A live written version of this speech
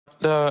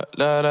da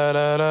da da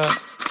da da.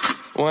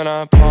 When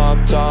I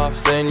popped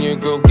off, then your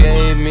girl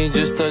gave me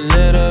just a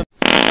little.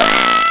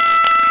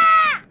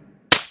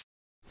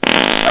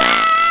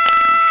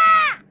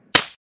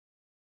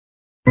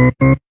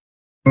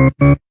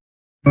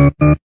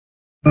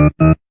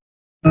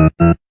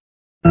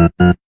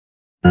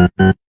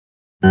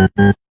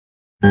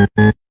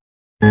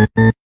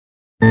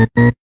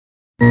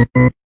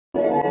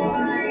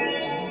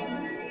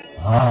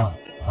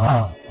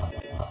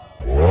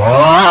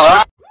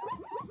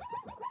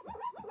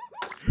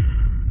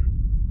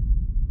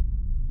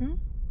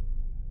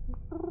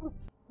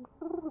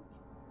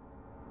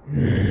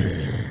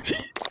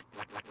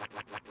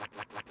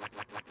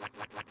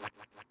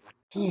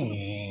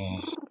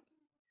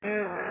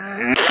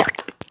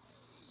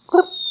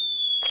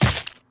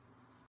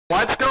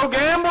 Let's go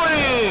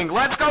gambling!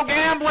 Let's go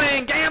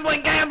gambling!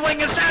 Gambling,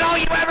 gambling! Is that all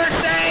you ever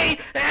say?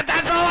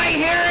 That's all I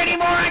hear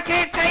anymore! I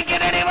can't take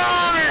it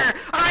anymore!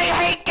 I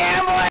hate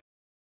gambling!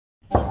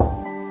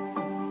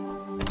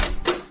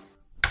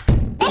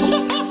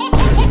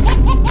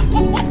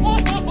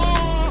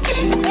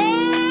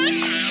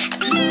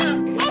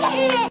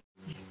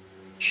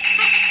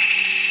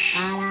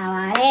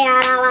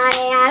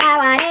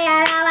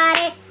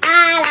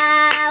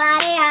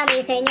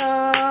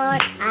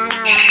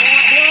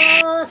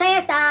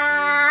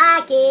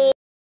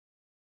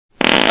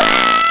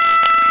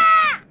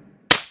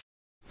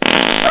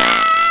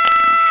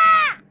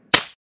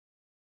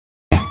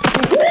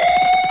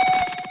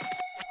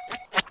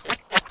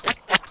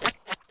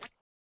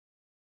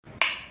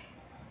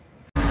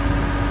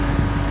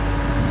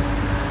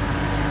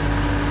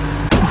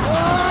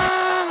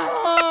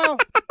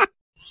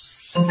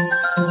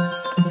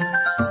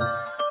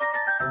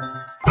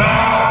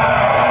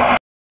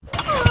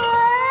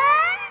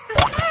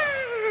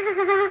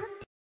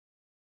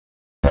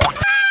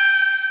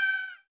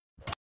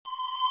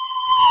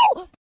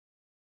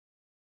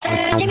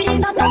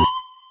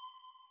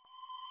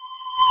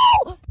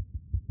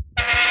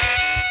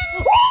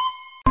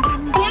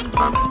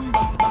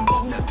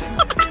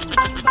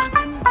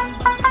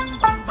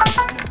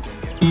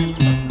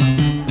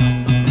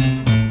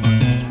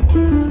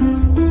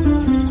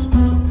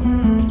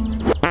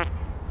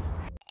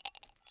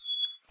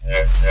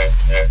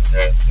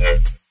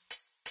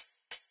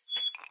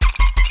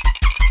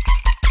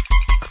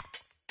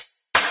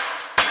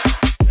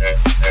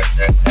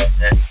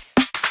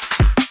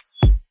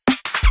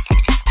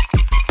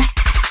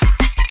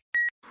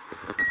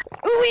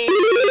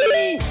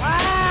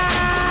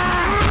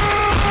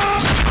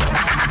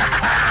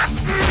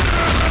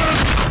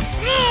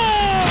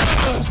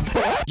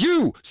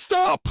 You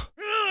stop!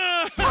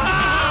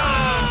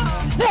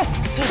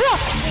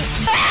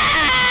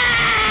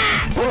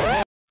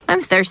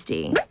 I'm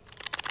thirsty.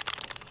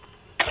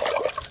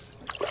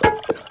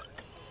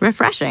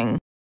 Refreshing.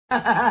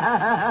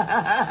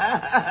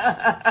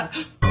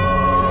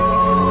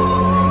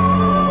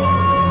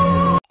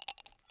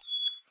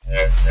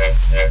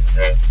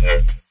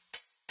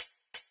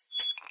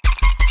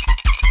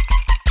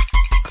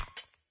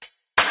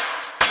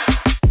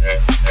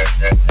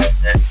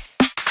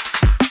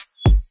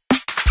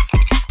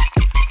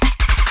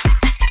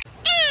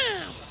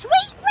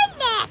 Sweet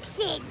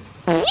relaxing.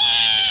 Yeah!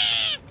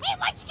 Hey,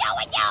 what's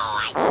going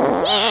on?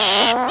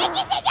 Yeah! Hey,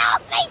 get this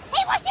off me!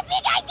 Hey, what's the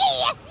big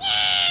idea?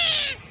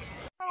 Yeah!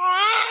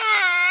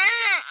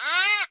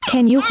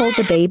 Can you hold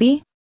the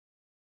baby?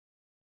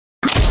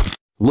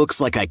 Looks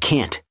like I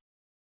can't.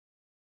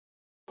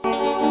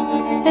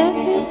 If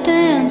you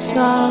dance,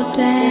 I'll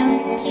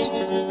dance.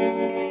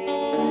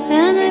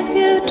 And if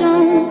you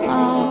don't,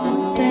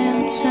 I'll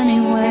dance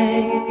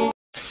anyway.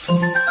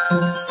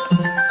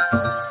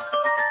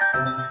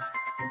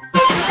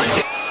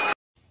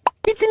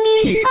 It's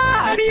me,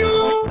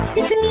 Mario!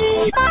 It's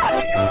me,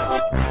 Mario!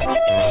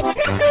 Mario!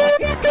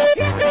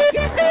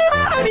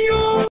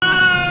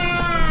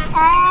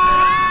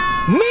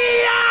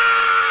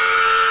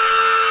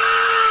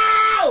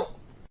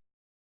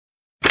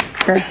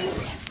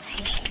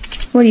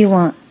 What do you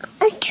want?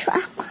 A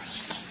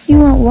chocolate. You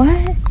want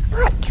what?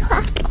 What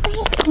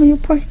chocolate? Oh, you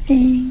poor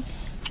thing.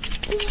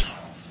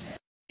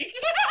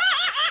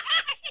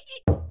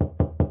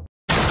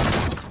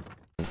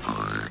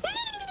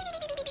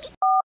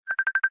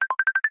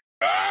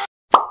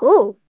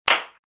 Ooh.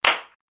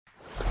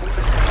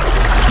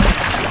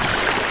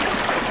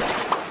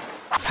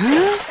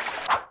 Huh?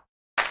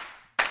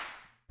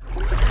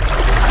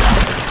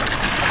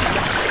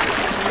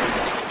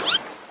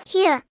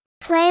 Here,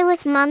 play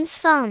with Mom's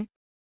phone.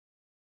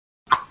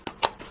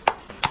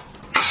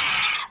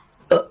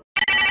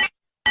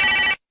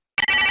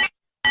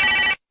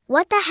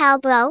 What the hell,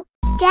 bro?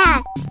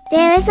 Dad,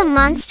 there is a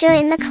monster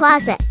in the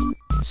closet.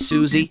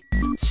 Susie,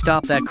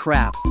 stop that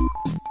crap.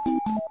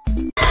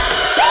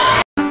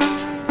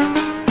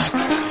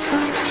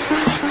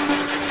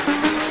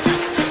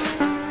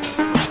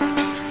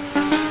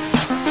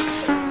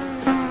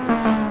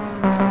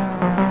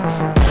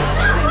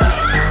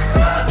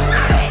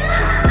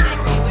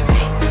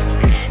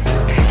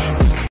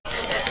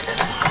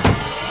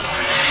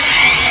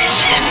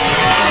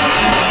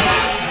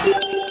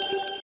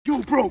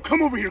 bro,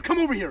 come over here, come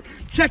over here.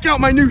 Check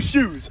out my new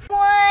shoes.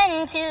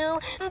 1, 2,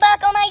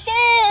 buckle my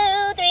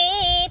shoe.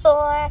 3,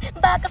 4,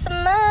 buckle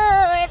some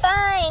more.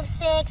 5,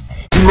 6.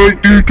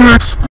 Like you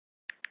text.